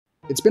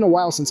It's been a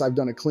while since I've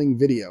done a Kling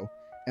video,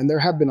 and there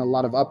have been a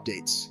lot of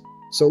updates.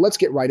 So let's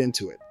get right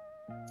into it.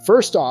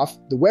 First off,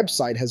 the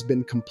website has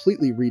been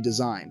completely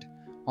redesigned.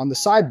 On the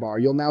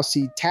sidebar, you'll now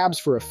see tabs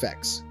for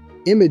effects,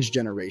 image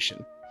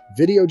generation,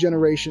 video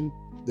generation,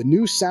 the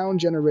new sound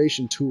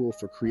generation tool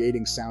for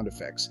creating sound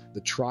effects,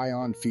 the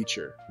try-on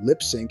feature,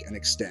 lip sync, and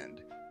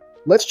extend.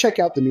 Let's check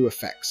out the new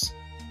effects.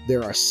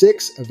 There are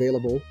 6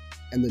 available,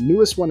 and the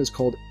newest one is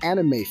called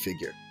Anime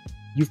Figure.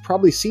 You've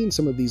probably seen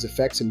some of these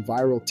effects in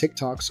viral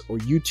TikToks or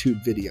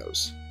YouTube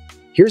videos.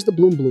 Here's the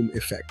Bloom Bloom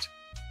effect.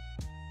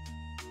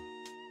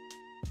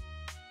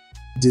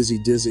 Dizzy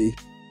Dizzy.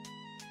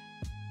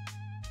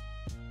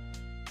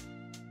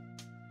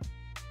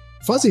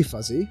 Fuzzy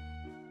Fuzzy.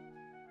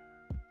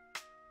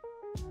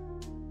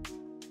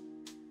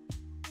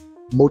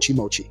 Mochi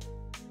Mochi.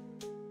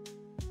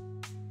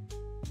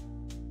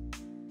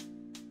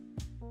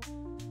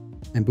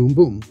 And Boom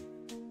Boom.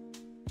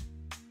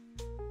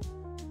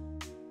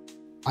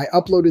 I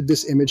uploaded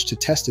this image to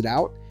test it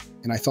out,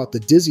 and I thought the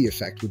dizzy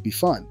effect would be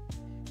fun.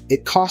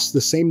 It costs the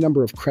same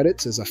number of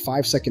credits as a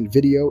 5-second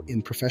video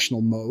in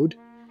professional mode,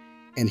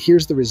 and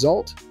here's the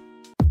result.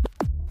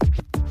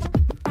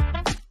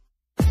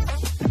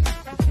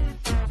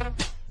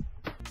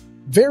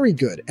 Very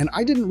good, and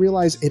I didn't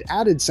realize it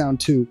added sound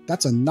too.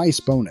 That's a nice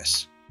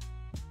bonus.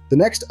 The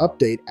next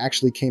update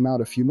actually came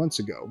out a few months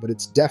ago, but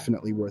it's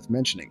definitely worth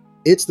mentioning.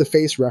 It's the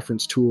face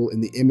reference tool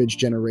in the image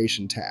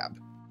generation tab.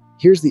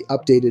 Here's the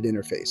updated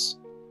interface.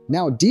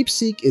 Now,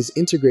 Deepseek is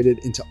integrated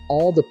into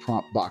all the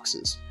prompt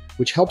boxes,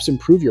 which helps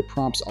improve your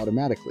prompts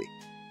automatically.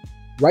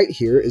 Right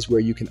here is where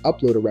you can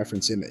upload a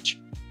reference image.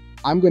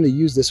 I'm going to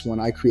use this one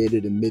I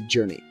created in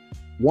Mid-Journey.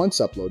 Once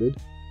uploaded,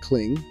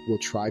 Kling will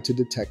try to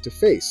detect a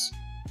face.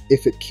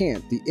 If it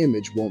can't, the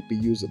image won't be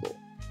usable.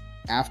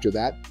 After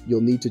that,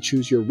 you'll need to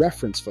choose your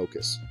reference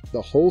focus,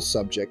 the whole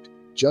subject,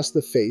 just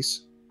the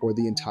face, or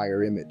the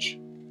entire image.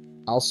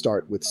 I'll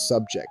start with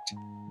subject.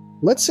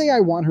 Let's say I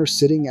want her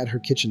sitting at her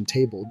kitchen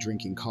table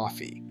drinking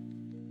coffee.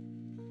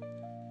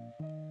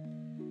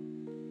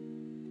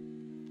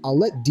 I'll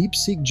let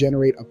Deepseek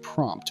generate a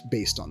prompt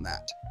based on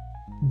that.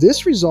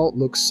 This result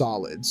looks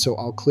solid, so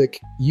I'll click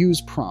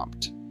Use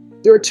Prompt.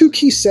 There are 2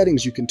 key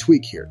settings you can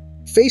tweak here.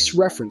 Face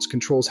reference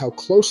controls how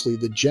closely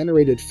the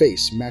generated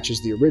face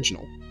matches the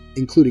original,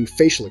 including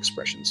facial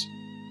expressions.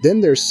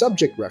 Then there's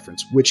subject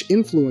reference, which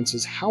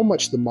influences how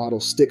much the model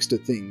sticks to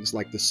things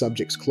like the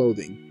subject's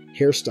clothing,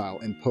 hairstyle,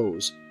 and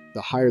pose.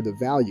 The higher the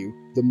value,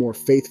 the more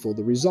faithful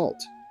the result.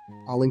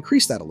 I'll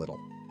increase that a little.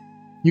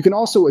 You can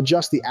also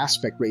adjust the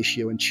aspect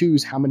ratio and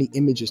choose how many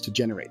images to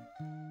generate.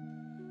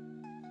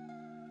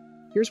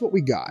 Here's what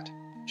we got.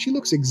 She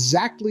looks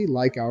exactly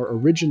like our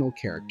original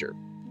character.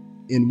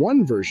 In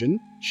one version,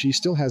 she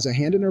still has a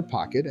hand in her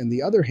pocket and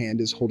the other hand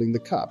is holding the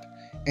cup.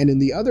 And in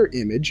the other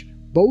image,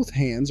 both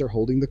hands are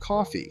holding the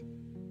coffee.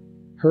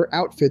 Her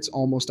outfit's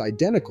almost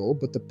identical,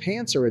 but the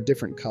pants are a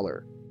different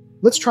color.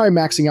 Let's try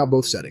maxing out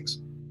both settings.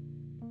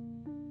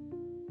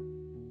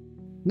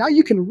 Now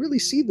you can really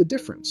see the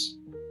difference.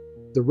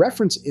 The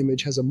reference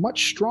image has a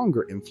much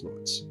stronger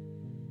influence.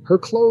 Her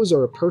clothes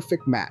are a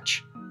perfect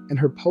match, and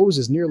her pose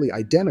is nearly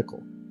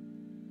identical.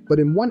 But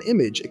in one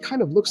image, it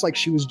kind of looks like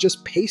she was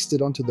just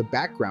pasted onto the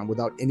background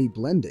without any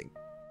blending.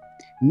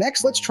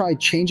 Next, let's try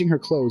changing her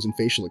clothes and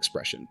facial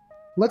expression.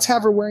 Let's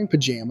have her wearing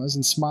pajamas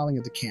and smiling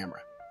at the camera.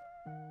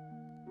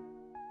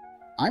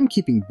 I'm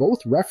keeping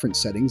both reference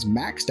settings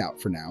maxed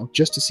out for now,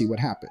 just to see what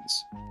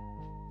happens.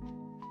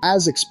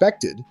 As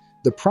expected,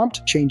 the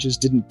prompt changes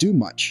didn't do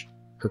much.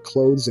 Her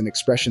clothes and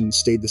expression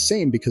stayed the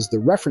same because the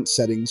reference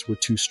settings were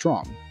too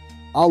strong.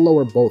 I'll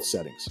lower both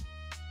settings.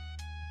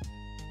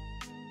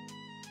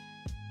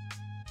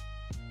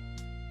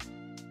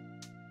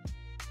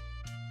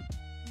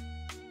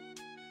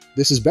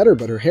 This is better,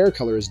 but her hair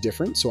color is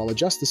different, so I'll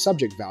adjust the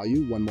subject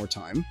value one more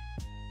time.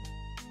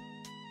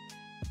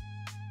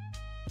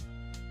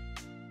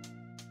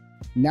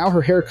 Now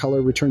her hair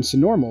color returns to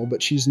normal,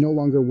 but she's no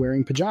longer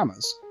wearing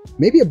pajamas.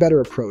 Maybe a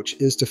better approach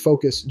is to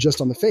focus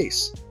just on the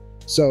face.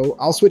 So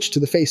I'll switch to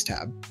the face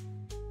tab.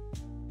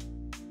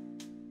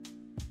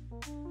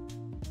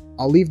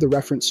 I'll leave the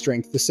reference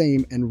strength the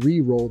same and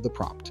re-roll the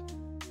prompt.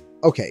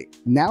 Okay,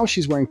 now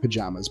she's wearing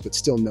pajamas, but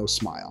still no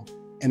smile,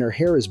 and her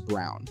hair is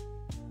brown.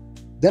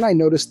 Then I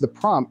noticed the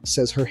prompt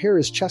says her hair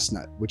is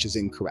chestnut, which is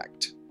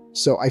incorrect.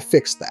 So I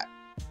fixed that.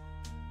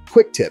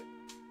 Quick tip.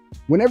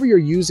 Whenever you're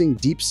using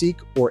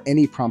Deepseek or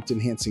any prompt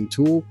enhancing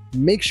tool,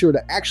 make sure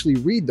to actually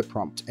read the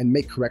prompt and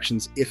make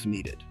corrections if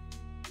needed.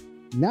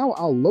 Now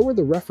I'll lower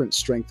the reference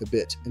strength a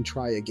bit and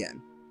try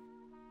again.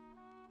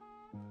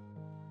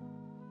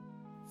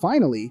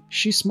 Finally,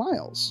 she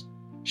smiles.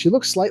 She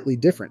looks slightly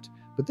different,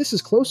 but this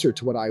is closer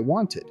to what I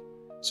wanted.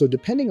 So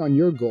depending on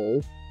your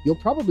goal, you'll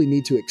probably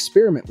need to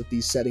experiment with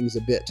these settings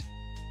a bit.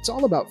 It's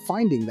all about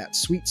finding that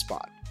sweet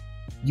spot.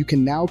 You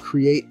can now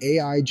create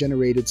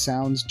AI-generated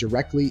sounds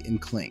directly in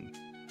Kling.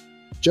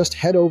 Just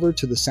head over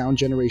to the Sound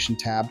Generation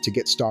tab to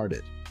get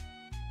started.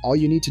 All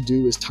you need to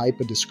do is type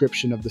a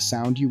description of the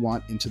sound you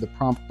want into the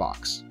prompt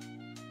box.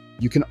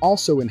 You can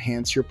also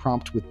enhance your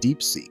prompt with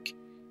Deepseek.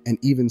 and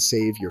even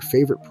save your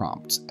favorite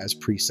prompts as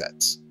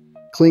presets.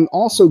 Kling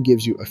also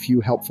gives you a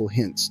few helpful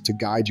hints to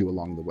guide you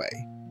along the way.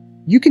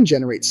 You can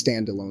generate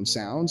standalone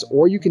sounds,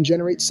 or you can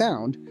generate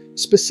sound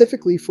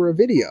specifically for a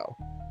video.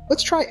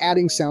 Let's try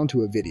adding sound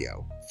to a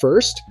video.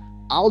 First,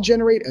 I'll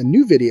generate a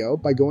new video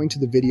by going to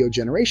the Video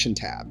Generation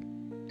tab.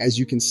 As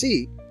you can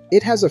see,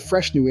 it has a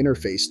fresh new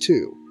interface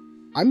too.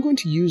 I'm going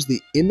to use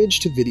the Image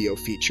to Video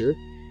feature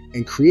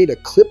and create a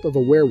clip of a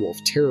werewolf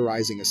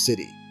terrorizing a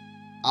city.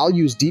 I'll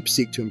use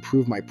Deepseek to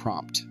improve my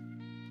prompt.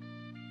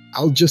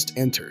 I'll just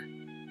enter.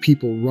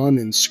 People run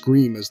and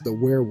scream as the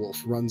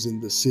werewolf runs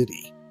in the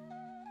city.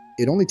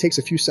 It only takes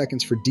a few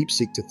seconds for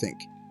Deepseek to think.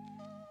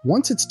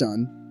 Once it's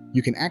done,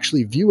 you can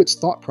actually view its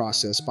thought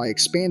process by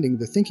expanding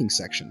the thinking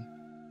section.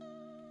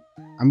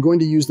 I'm going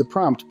to use the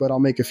prompt, but I'll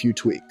make a few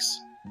tweaks.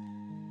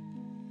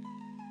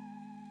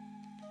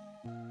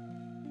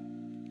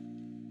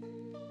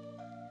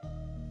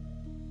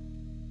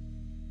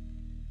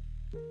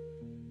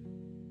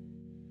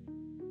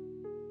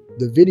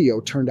 The video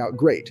turned out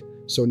great,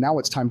 so now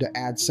it's time to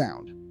add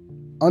sound.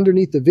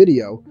 Underneath the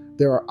video,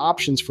 there are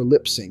options for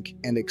lip sync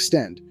and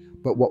extend,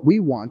 but what we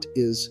want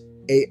is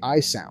AI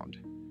sound.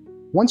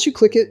 Once you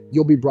click it,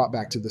 you'll be brought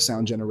back to the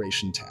Sound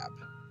Generation tab.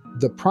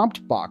 The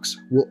prompt box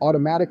will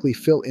automatically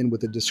fill in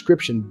with a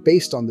description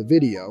based on the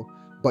video,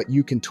 but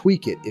you can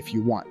tweak it if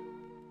you want.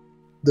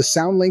 The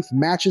sound length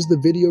matches the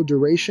video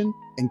duration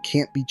and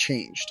can't be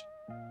changed.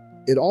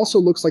 It also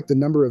looks like the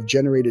number of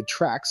generated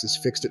tracks is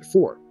fixed at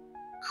 4.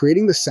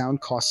 Creating the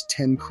sound costs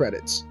 10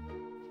 credits.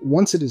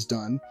 Once it is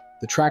done,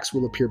 the tracks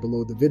will appear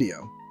below the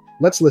video.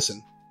 Let's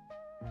listen.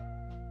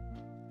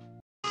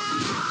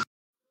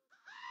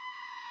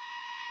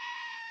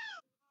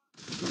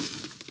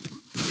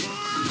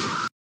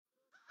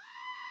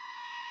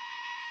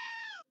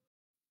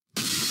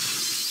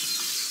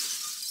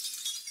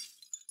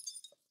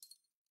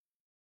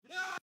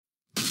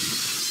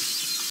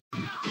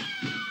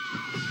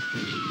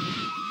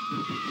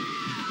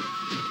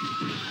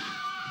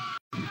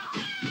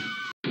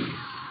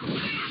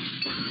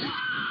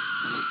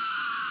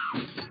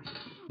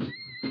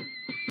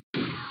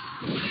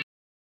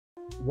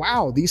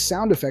 Wow, these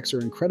sound effects are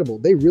incredible.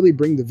 They really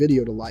bring the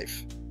video to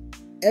life.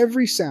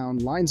 Every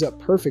sound lines up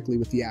perfectly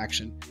with the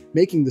action,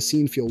 making the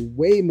scene feel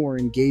way more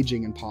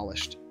engaging and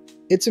polished.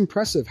 It's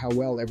impressive how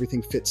well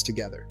everything fits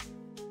together.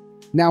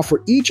 Now,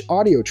 for each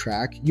audio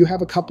track, you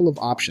have a couple of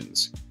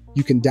options.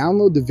 You can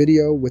download the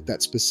video with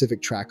that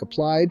specific track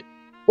applied,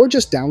 or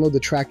just download the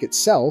track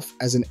itself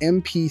as an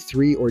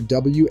MP3 or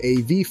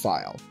WAV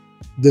file.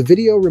 The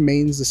video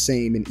remains the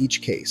same in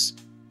each case,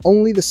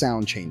 only the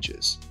sound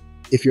changes.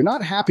 If you're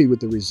not happy with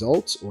the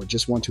results or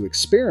just want to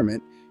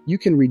experiment, you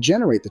can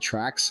regenerate the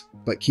tracks,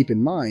 but keep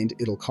in mind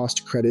it'll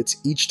cost credits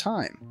each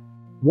time.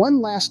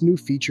 One last new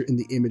feature in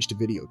the Image to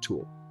Video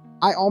tool.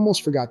 I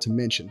almost forgot to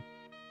mention.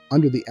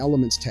 Under the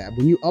Elements tab,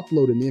 when you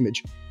upload an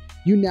image,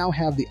 you now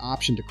have the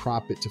option to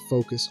crop it to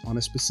focus on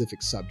a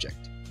specific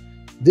subject.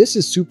 This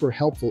is super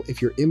helpful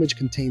if your image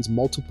contains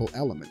multiple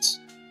elements,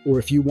 or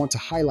if you want to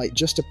highlight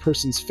just a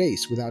person's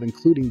face without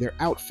including their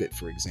outfit,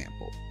 for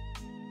example.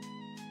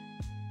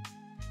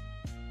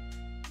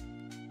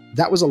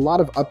 That was a lot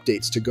of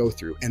updates to go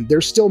through, and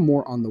there's still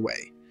more on the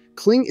way.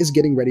 Kling is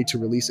getting ready to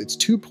release its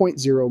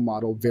 2.0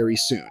 model very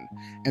soon,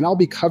 and I'll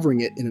be covering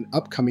it in an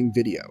upcoming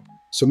video,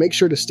 so make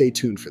sure to stay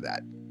tuned for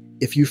that.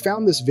 If you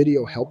found this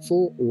video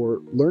helpful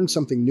or learned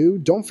something new,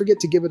 don't forget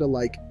to give it a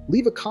like,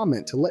 leave a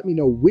comment to let me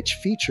know which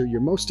feature you're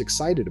most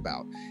excited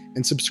about,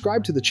 and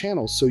subscribe to the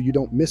channel so you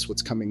don't miss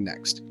what's coming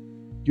next.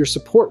 Your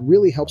support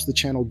really helps the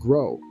channel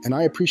grow, and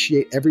I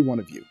appreciate every one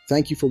of you.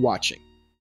 Thank you for watching.